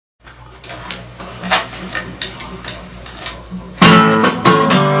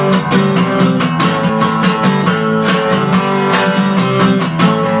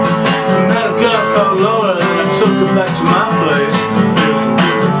Back to my place, feeling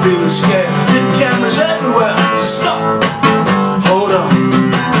guilty, feeling scared. Hidden cameras everywhere. Stop, hold on,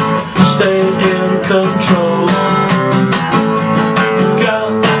 stay in control. Girl,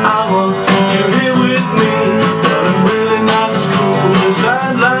 I want you here with me, but I'm really not as cool as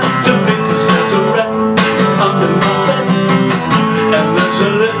I'd like to be, 'cause there's a rat under my bed, and there's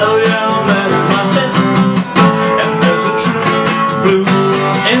a little young man in my head, and there's a true blue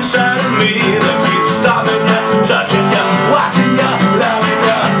inside of me that keeps stopping you, touching you, watching you, loving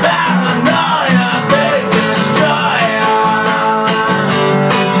you. Paranoia, big destroyer.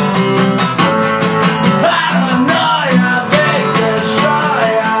 Paranoia, big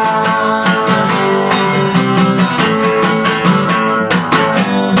destroyer.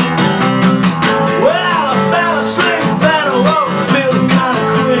 Well, I fell asleep and I woke feeling kind of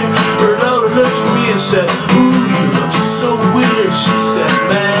queer. Her lover looked at me and said, "Ooh, you look so weird." She said,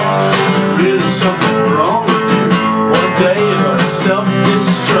 "Man, really something wrong with you. One day you're gonna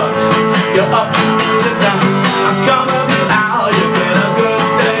self-destruct. You're up, you're down, I'm coming you out. You get a good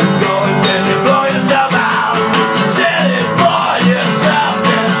thing going, then you blow yourself out. Silly boy, you're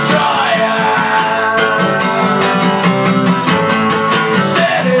self-destroyer.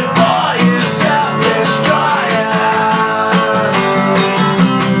 Silly boy, you're self-destroyer.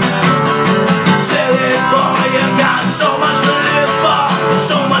 Silly boy, you got so much to live for,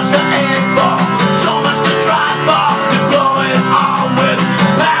 so much to aim for, so much to try for. You're going on with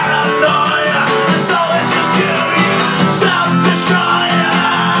paranoia, and so insecure, you self-destroyer.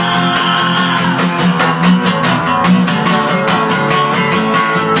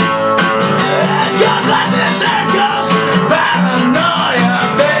 It goes like this, it goes. Paranoia,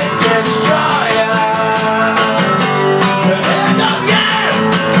 big destroyer. It goes again.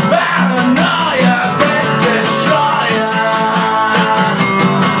 Paranoia, big destroyer.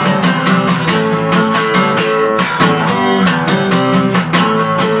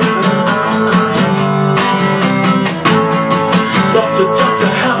 Doctor, doctor,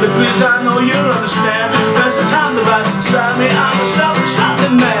 help me please, I know you'll understand. There's a time device inside me, I'm a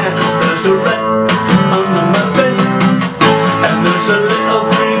self-destructing man. There's a rat under my bed, and there's a little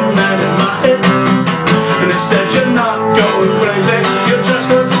green man in my head.